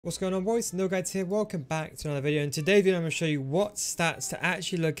What's going on, boys? No Guides here. Welcome back to another video. In today's video I'm going to show you what stats to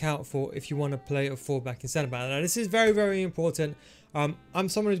actually look out for if you want to play a fullback in Centreback. Now this is very important. I'm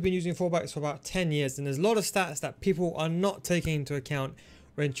someone who's been using fullbacks for about 10 years, and there's a lot of stats that people are not taking into account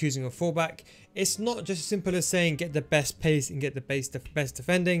when choosing a fullback. It's not just as simple as saying get the best pace and get the best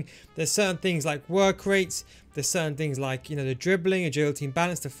defending. There's certain things like work rates, there's certain things like, you know, the dribbling, agility and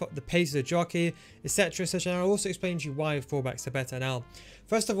balance, the pace of the jockey, etc, etc. And I'll also explain to you why fullbacks are better. Now,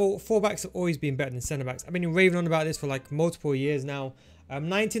 first of all, fullbacks have always been better than centre-backs. I've been raving on about this for like multiple years now.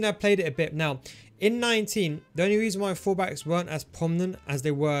 19 I played it a bit. Now, in 19, the only reason why fullbacks weren't as prominent as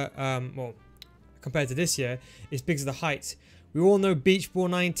they were, well, compared to this year, is because of the height. We all know beach ball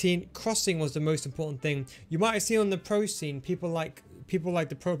 19, crossing was the most important thing. You might have seen on the pro scene, people like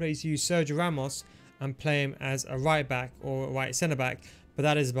the pro players use Sergio Ramos and play him as a right back or a right centre back, but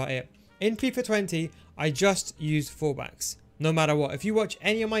that is about it. In FIFA 20, I just use fullbacks, no matter what. If you watch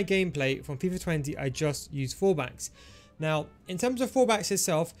any of my gameplay from FIFA 20, I just use fullbacks. Now, in terms of fullbacks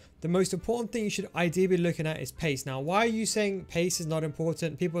itself, the most important thing you should ideally be looking at is pace. Now, why are you saying pace is not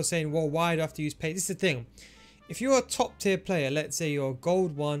important? People are saying, well, why do I have to use pace? This is the thing. If you're a top tier player, let's say you're a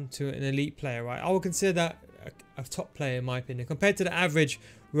gold 1 to an elite player, right? I would consider that a top player in my opinion, compared to the average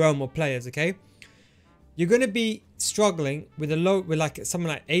realm of players, okay? You're going to be struggling with like something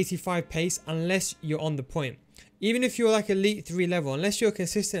like 85 pace unless you're on the point. Even if you're like elite 3 level, unless you're a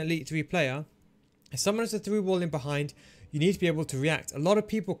consistent elite 3 player, if someone has a through ball in behind, you need to be able to react. A lot of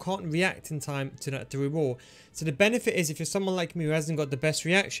people can't react in time to that through ball. So the benefit is if you're someone like me who hasn't got the best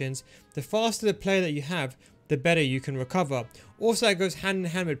reactions, the faster the player that you have, the better you can recover. Also, it goes hand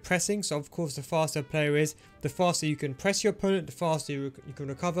in hand with pressing. So of course, the faster a player is, the faster you can press your opponent, the faster you can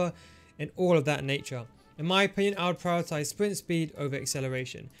recover, and all of that nature. In my opinion, I would prioritize sprint speed over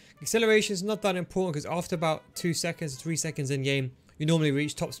acceleration. Acceleration is not that important because after about 2 seconds, 3 seconds in game, you normally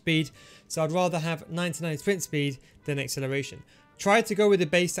reach top speed. So I'd rather have 99 sprint speed than acceleration. Try to go with the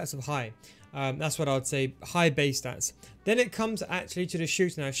base stats of high. That's what I would say, high base stats. Then it comes actually to the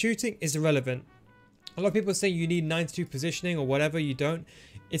shooting. Now, shooting is irrelevant. A lot of people say you need 92 positioning or whatever. You don't.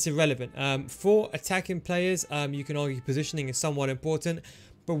 It's irrelevant. For attacking players, you can argue positioning is somewhat important.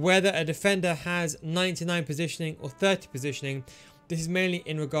 But whether a defender has 99 positioning or 30 positioning, this is mainly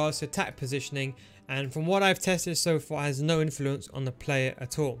in regards to attack positioning. And from what I've tested so far, has no influence on the player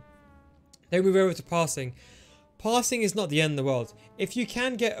at all. Then we move over to passing. Passing is not the end of the world. If you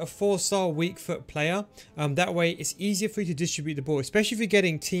can get a 4-star weak foot player, that way it's easier for you to distribute the ball, especially if you're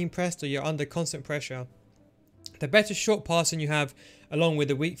getting team pressed or you're under constant pressure. The better short passing you have along with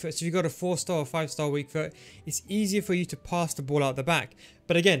the weak foot, so if you've got a 4-star or 5-star weak foot, it's easier for you to pass the ball out the back.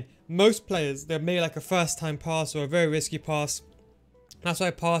 But again, most players, they're maybe like a first time pass or a very risky pass. That's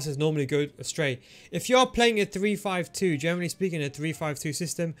why passes normally go astray. If you're playing a 3-5-2, generally speaking a 3-5-2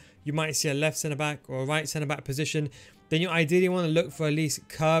 system, you might see a left centre back or a right centre back position. Then you ideally want to look for at least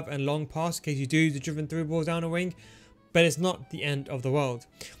curve and long pass in case you do the driven through balls down the wing. But it's not the end of the world.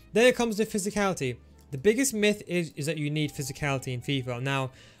 Then it comes to physicality. The biggest myth is that you need physicality in FIFA.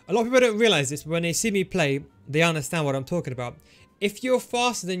 Now, a lot of people don't realise this, but when they see me play, they understand what I'm talking about. If you're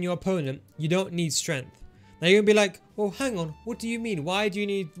faster than your opponent, you don't need strength. Now you're gonna be like, well, hang on, what do you mean? Why do you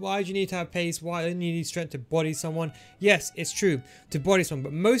need to have pace? Why do you need strength to body someone? Yes, it's true, to body someone,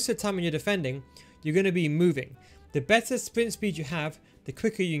 but most of the time when you're defending, you're gonna be moving. The better sprint speed you have, the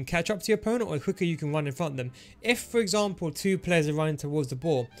quicker you can catch up to your opponent or the quicker you can run in front of them. If, for example, 2 players are running towards the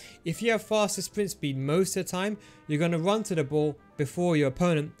ball, if you have faster sprint speed most of the time, you're going to run to the ball before your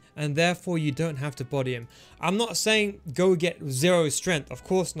opponent and therefore you don't have to body him. I'm not saying go get 0 strength, of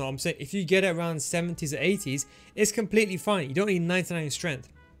course not. I'm saying if you get it around 70s or 80s, it's completely fine. You don't need 99 strength.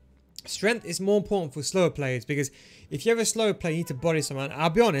 Strength is more important for slower players because if you have a slower player, you need to body someone.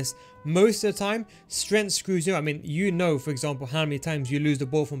 I'll be honest, most of the time, strength screws you. I mean, you know, for example, how many times you lose the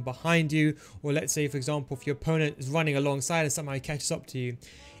ball from behind you, or let's say, for example, if your opponent is running alongside and somehow he catches up to you.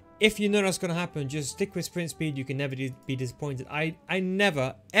 If you know that's going to happen, just stick with sprint speed. You can never be disappointed. I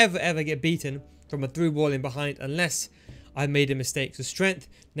never, ever get beaten from a through ball in behind unless I made a mistake. So strength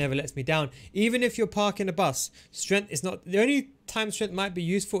never lets me down. Even if you're parking a bus, strength is not the only time strength might be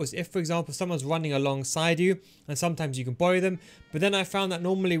useful is if, for example, someone's running alongside you and sometimes you can body them. But then I found that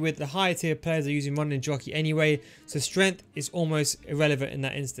normally with the higher tier players are using running jockey anyway, so strength is almost irrelevant in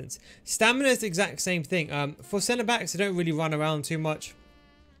that instance. Stamina is the exact same thing. For centre backs, they don't really run around too much,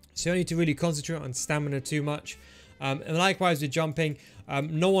 so you don't need to really concentrate on stamina too much. And likewise with jumping,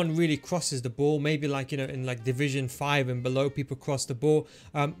 no one really crosses the ball. Maybe like, you know, in like Division 5 and below, people cross the ball.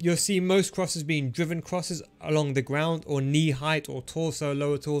 You'll see most crosses being driven crosses along the ground or knee height or torso,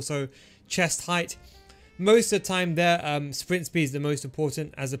 lower torso, chest height. most of the time their sprint speed is the most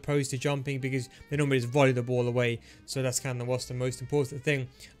important as opposed to jumping, because they normally just volley the ball away. So that's kind of what's the most important thing.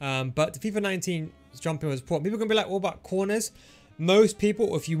 But the FIFA 19 jumping was important. People are going to be like, what about corners? Most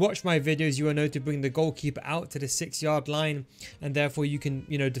people, if you watch my videos, you will know to bring the goalkeeper out to the 6-yard line, and therefore you can,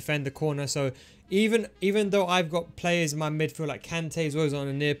 you know, defend the corner. So even though I've got players in my midfield like Kante is always on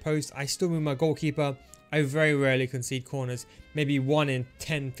the near post, I still move my goalkeeper. I very rarely concede corners, maybe 1 in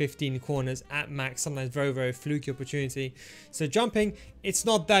 10, 15 corners at max, sometimes very, very fluky opportunity. So jumping, it's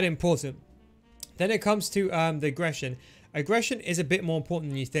not that important. Then it comes to the aggression. Aggression is a bit more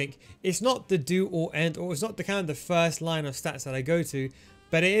important than you think. It's not the do or end, or it's not the kind of the first line of stats that I go to,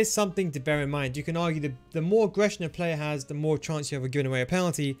 but it is something to bear in mind. You can argue the more aggression a player has, the more chance you have of giving away a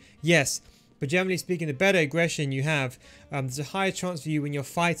penalty. Yes, but generally speaking, the better aggression you have, there's a higher chance for you when you're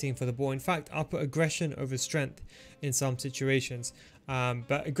fighting for the ball. In fact, I'll put aggression over strength in some situations.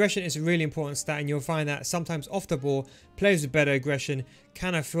 But aggression is a really important stat, and you'll find that sometimes off the ball, players with better aggression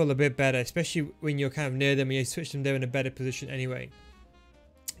kind of feel a bit better, especially when you're kind of near them and you switch them, they're in a better position anyway.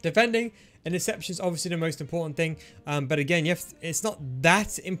 Defending, interception is obviously the most important thing, but again, it's not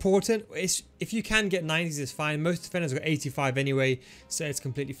that important. If you can get 90s, it's fine. Most defenders got 85 anyway, so it's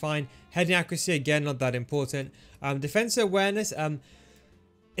completely fine. Heading accuracy, again, not that important. Defensive awareness,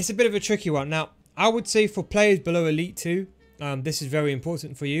 it's a bit of a tricky one. Now, I would say for players below Elite 2, this is very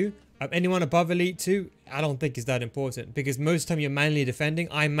important for you. Anyone above Elite 2, I don't think is that important, because most of the time you're manually defending.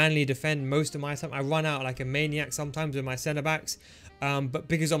 I manually defend most of my time. I run out like a maniac sometimes with my centre backs, but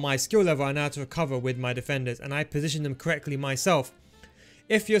because of my skill level, I know how to recover with my defenders, and I position them correctly myself.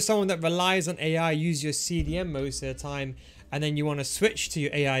 If you're someone that relies on AI, use your CDM most of the time, and then you want to switch to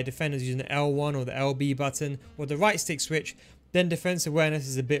your AI defenders using the L1 or the LB button or the right stick switch, then defense awareness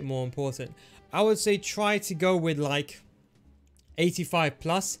is a bit more important. I would say try to go with like 85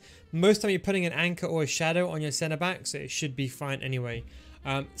 plus. Most of the time you're putting an anchor or a shadow on your center back, so it should be fine anyway.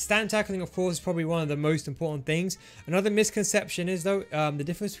 Stand tackling, of course, is probably one of the most important things. Another misconception is though, the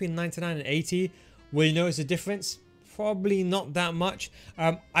difference between 99 and 80. Will you notice a difference? Probably not that much.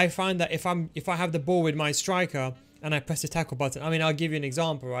 I find that if I have the ball with my striker and I press the tackle button, I mean, I'll give you an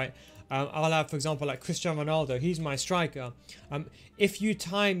example, right? I'll have, for example, like Cristiano Ronaldo. He's my striker. If you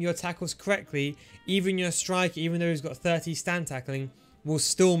time your tackles correctly, even your striker, even though he's got 30 stand tackling, will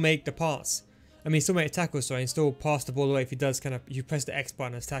still make the pass. I mean, still make a tackle, sorry, and still pass the ball away if he does kind of, you press the X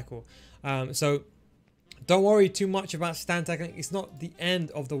button as tackle. So don't worry too much about stand tackling. It's not the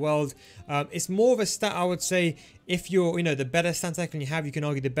end of the world. It's more of a stat, I would say. If you're, you know, the better stand tackling you have, you can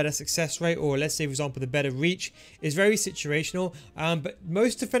argue the better success rate, or let's say, for example, the better reach. Is very situational. But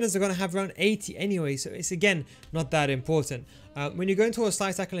most defenders are going to have around 80 anyway, so it's again not that important. When you go into a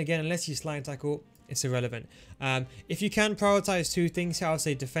slide tackle, again, unless you slide tackle, it's irrelevant. If you can prioritize two things, I would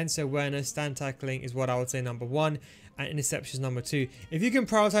say defensive awareness, stand tackling is what I would say number 1, and interceptions number 2. If you can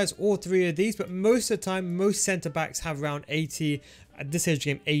prioritize all 3 of these, but most of the time, most centre backs have around 80. At this age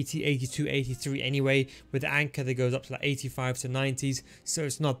game, 80, 82, 83 anyway. With the anchor that goes up to like 85 to 90s, so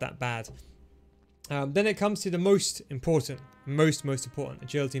it's not that bad. Then it comes to the most important, most important,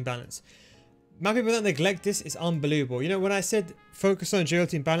 agility and balance. My people don't neglect this. It's unbelievable. You know, when I said focus on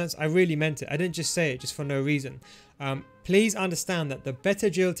agility and balance, I really meant it. I didn't just say it just for no reason. Please understand that the better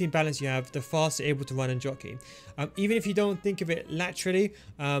agility and balance you have, the faster you're able to run and jockey. Even if you don't think of it laterally,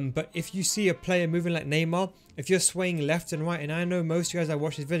 but if you see a player moving like Neymar, if you're swaying left and right, and I know most of you guys that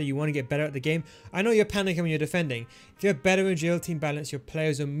watch this video, you want to get better at the game. I know you're panicking when you're defending. If you have better agility and balance, your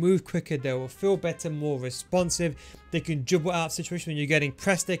players will move quicker, they will feel better, more responsive. They can dribble out of situations when you're getting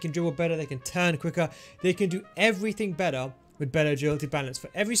pressed, they can dribble better, they can turn quicker. They can do everything better with better agility balance. For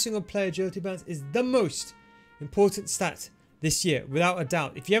every single player, agility balance is the most important stat this year, without a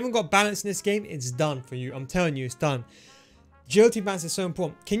doubt. If you haven't got balance in this game, it's done for you. I'm telling you, it's done. Agility balance is so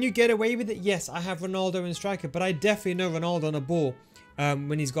important. Can you get away with it? Yes, I have Ronaldo in striker, but I definitely know Ronaldo on a ball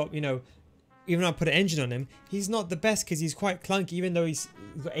when he's got, you know, even though I put an engine on him, he's not the best because he's quite clunky, even though he's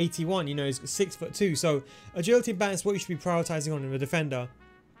got 81, you know, he's 6'2". So agility balance, what you should be prioritizing on in a defender.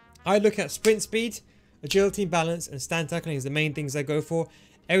 I look at sprint speed, agility balance, and stand tackling is the main things I go for.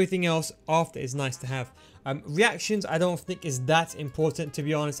 Everything else after is nice to have. Reactions, I don't think is that important, to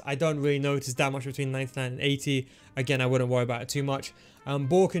be honest. I don't really notice that much between 99 and 80. Again, I wouldn't worry about it too much.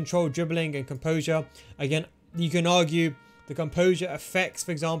 Ball control, dribbling, and composure. Again, you can argue the composure affects,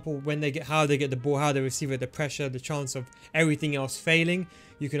 for example, when they get, how they get the ball, how they receive it, the pressure, the chance of everything else failing.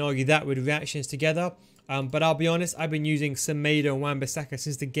 You can argue that with reactions together. But I'll be honest, I've been using Semedo and Wan-Bissaka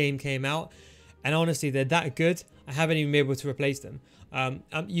since the game came out. And honestly, they're that good, I haven't even been able to replace them.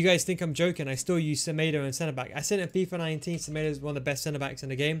 You guys think I'm joking. I still use Semedo and centre-back. I said in FIFA 19, Semedo is one of the best centre-backs in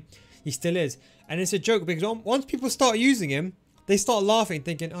the game. He still is. And it's a joke because once people start using him, they start laughing,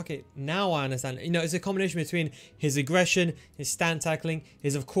 thinking, okay, now I understand. You know, it's a combination between his aggression, his stand tackling,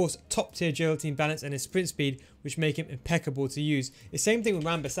 his, of course, top-tier agility and balance, and his sprint speed, which make him impeccable to use. The same thing with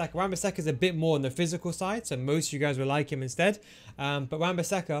Wan-Bissaka. Wan-Bissaka is a bit more on the physical side, so most of you guys will like him instead. But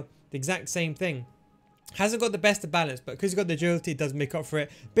Wan-Bissaka, the exact same thing. Hasn't got the best of balance, but because he's got the agility, it does make up for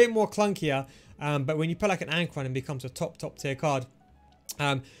it. Bit more clunkier, but when you put like an anchor on him, it becomes a top-tier card.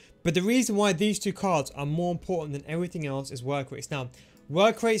 But the reason why these two cards are more important than everything else is work rates. Now,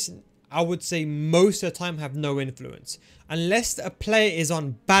 work rates, I would say most of the time have no influence. Unless a player is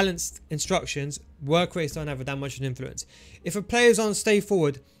on balanced instructions, work rates don't have that much of an influence. If a player is on stay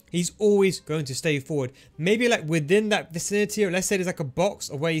forward, he's always going to stay forward. Maybe like within that vicinity, or let's say there's like a box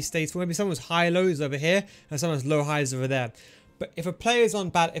of where he stays forward. Maybe someone's high-lows over here and someone's low-highs over there. But if a player is on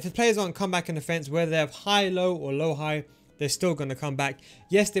comeback and defense, whether they have high-low or low-high, they're still going to come back.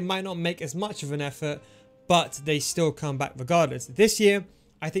 Yes, they might not make as much of an effort, but they still come back regardless. This year,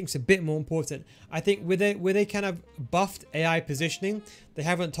 I think it's a bit more important. I think with they kind of buffed AI positioning, they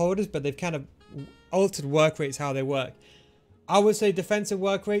haven't told us, but they've kind of altered work rates, how they work. I would say defensive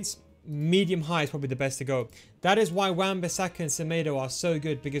work rates, medium high is probably the best to go. That is why Wan-Bissaka and Semedo are so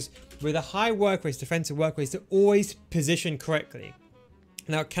good, because with a high work rates, defensive work rates, they're always positioned correctly.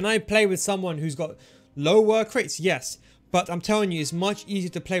 Now, can I play with someone who's got low work rates? Yes. But I'm telling you, it's much easier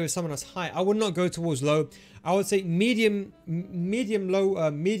to play with someone that's high. I would not go towards low. I would say medium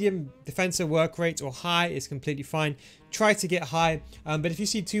defensive work rate or high is completely fine. Try to get high. But if you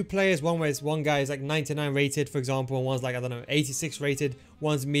see two players, one guy is like 99 rated, for example, and one's like, I don't know, 86 rated,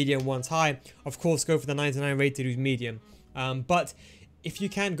 one's medium, one's high, of course, go for the 99 rated who's medium. But if you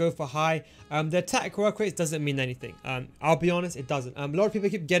can go for high, the attack work rates doesn't mean anything. I'll be honest, it doesn't. A lot of people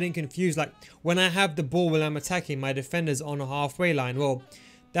keep getting confused, like when I have the ball when I'm attacking, my defender's on a halfway line. Well,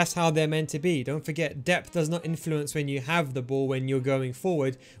 that's how they're meant to be. Don't forget, depth does not influence when you have the ball when you're going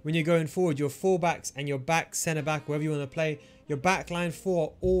forward. When you're going forward, your fullbacks and your back, centre back, wherever you want to play, your back line four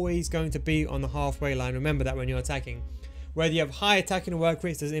are always going to be on the halfway line. Remember that when you're attacking. Whether you have high attacking work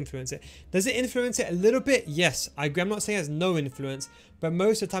rates doesn't influence it. Does it influence it a little bit? Yes. I agree. I'm not saying it has no influence, but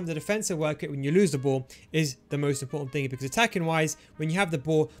most of the time the defensive work rate when you lose the ball is the most important thing, because attacking wise, when you have the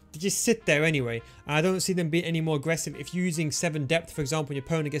ball, they just sit there anyway. I don't see them being any more aggressive. If you're using 7 depth, for example, when your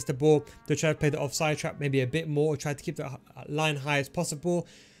opponent gets the ball, they'll try to play the offside trap maybe a bit more, or try to keep the line high as possible.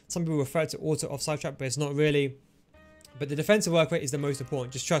 Some people refer to auto offside trap, but it's not really. But the defensive work rate is the most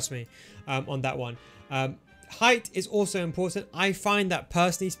important. Just trust me on that one. Height is also important. I find that,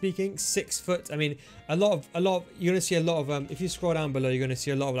 personally speaking, 6 foot. I mean, a lot of you're gonna see a lot of if you scroll down below, you're gonna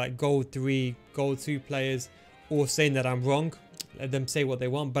see a lot of like gold 3, gold 2 players all saying that I'm wrong. Let them say what they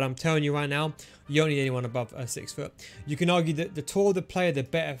want, but I'm telling you right now, you don't need anyone above 6 foot. You can argue that the taller the player, the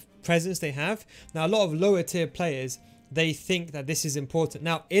better presence they have. Now, a lot of lower tier players, they think that this is important.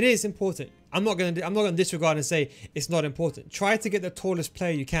 Now, it is important. I'm not gonna disregard and say it's not important. Try to get the tallest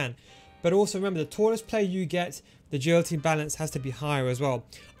player you can. But also remember, the tallest player you get, the agility balance has to be higher as well.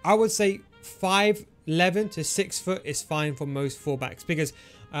 I would say 5'11" to 6 foot is fine for most fullbacks, because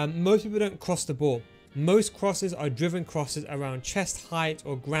most people don't cross the ball. Most crosses are driven crosses around chest height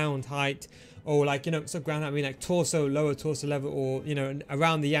or ground height, or like, you know, so ground height, I mean like torso, lower torso level, or, you know,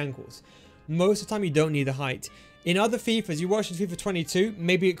 around the ankles. Most of the time you don't need the height. In other FIFAs, you watch FIFA 22,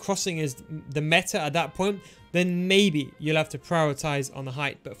 maybe crossing is the meta at that point, then maybe you'll have to prioritize on the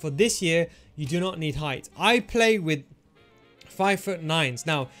height. But for this year, you do not need height. I play with 5'9".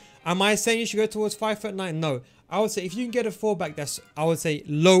 Now, am I saying you should go towards 5'9"? No. I would say if you can get a fullback that's, I would say,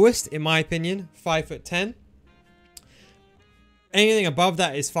 lowest, in my opinion, 5'10". Anything above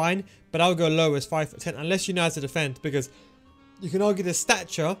that is fine, but I'll go lowest 5'10", unless you know how to defend, because you can argue the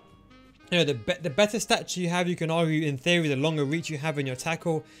stature. You know, the better stature you have, you can argue in theory the longer reach you have in your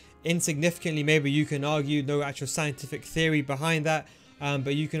tackle. Insignificantly, maybe you can argue, no actual scientific theory behind that,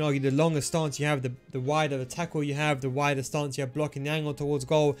 but you can argue the longer stance you have, the wider the tackle you have, the wider stance you have blocking the angle towards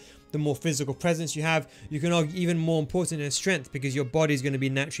goal, the more physical presence you have. You can argue even more important in strength, because your body is going to be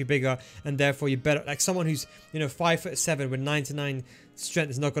naturally bigger, and therefore you're better. Like someone who's, you know, 5'7" with 99 strength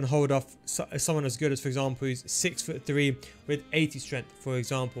is not going to hold off someone as good as, for example, who's 6'3" with 80 strength, for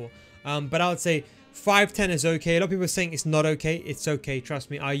example. But I would say 5'10" is okay. A lot of people are saying it's not okay. It's okay.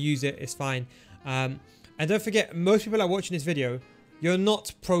 Trust me. I use it. It's fine. And don't forget, most people are watching this video, you're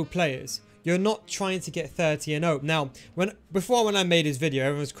not pro players. You're not trying to get 30 and 0. Now, before when I made this video,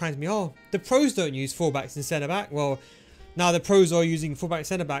 everyone was crying to me, oh, the pros don't use fullbacks and centre back. Well, Now the pros are using fullback,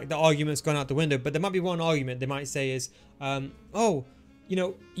 centre back. The argument's gone out the window. But there might be one argument they might say is, oh, you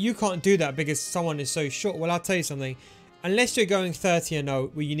know, you can't do that because someone is so short. Well, I'll tell you something. Unless you're going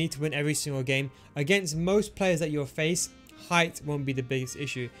 30-0, where you need to win every single game, against most players that you'll face, height won't be the biggest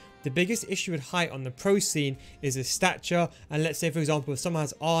issue. The biggest issue with height on the pro scene is his stature. And let's say, for example, if someone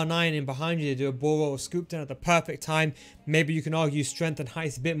has R9 in behind you to do a ball roll or scoop down at the perfect time, maybe you can argue strength and height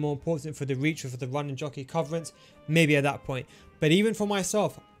is a bit more important for the reach or for the run and jockey coverage, maybe at that point. But even for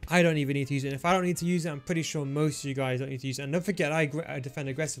myself, I don't even need to use it. And if I don't need to use it, I'm pretty sure most of you guys don't need to use it. And don't forget, I defend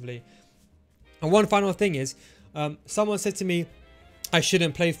aggressively. And one final thing is, someone said to me, I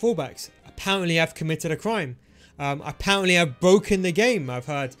shouldn't play fullbacks. Apparently, I've committed a crime. Apparently, I've broken the game, I've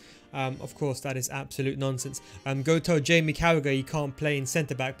heard. Of course, that is absolute nonsense. Go tell Jamie Carragher he can't play in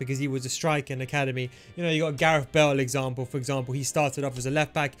centre-back because he was a striker in academy. You know, you got Gareth Bale example. For example, he started off as a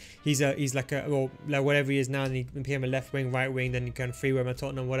left-back. He's like a, well, like whatever he is now, and he became a left wing, right wing, then he kind of free roam at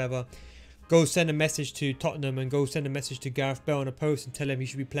Tottenham, whatever. Go send a message to Tottenham and go send a message to Gareth Bale on a post and tell him he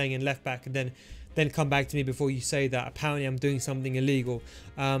should be playing in left-back, and then come back to me before you say that apparently I'm doing something illegal.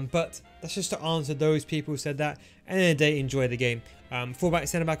 But that's just to answer those people who said that. At the end of the day, enjoy the game. Fullback,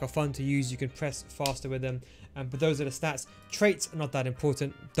 centre back are fun to use. You can press faster with them. But those are the stats. Traits are not that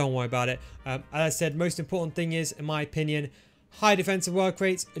important. Don't worry about it. As I said, most important thing is, in my opinion, high defensive work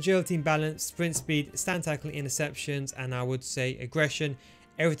rates, agility and balance, sprint speed, stand tackling, interceptions, and I would say aggression.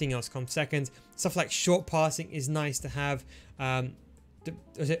 Everything else comes second. Stuff like short passing is nice to have. And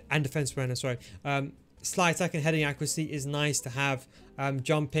defensive awareness, sorry. Slide attack and heading accuracy is nice to have.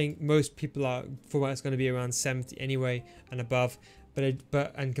 Jumping, most people are fullback's going to be around 70 anyway and above.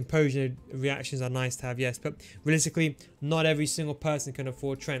 And composure reactions are nice to have, yes. But realistically, not every single person can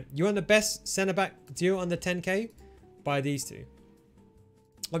afford Trent. You want the best centre back deal under 10k? Buy these two.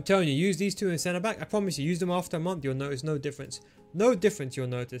 I'm telling you, use these two in centre back. I promise you, use them after a month, you'll notice no difference. No difference, you'll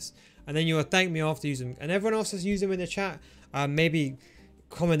notice. And then you'll thank me after using them. And everyone else has used them in the chat. Maybe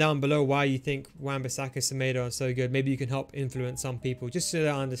comment down below why you think Wan-Bissaka, Semedo are so good. Maybe you can help influence some people just so they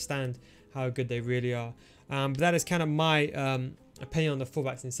understand how good they really are. But that is kind of my opinion on the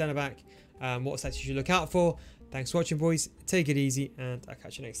fullbacks and centre back. What stats you should look out for. Thanks for watching, boys. Take it easy, and I'll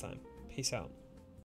catch you next time. Peace out.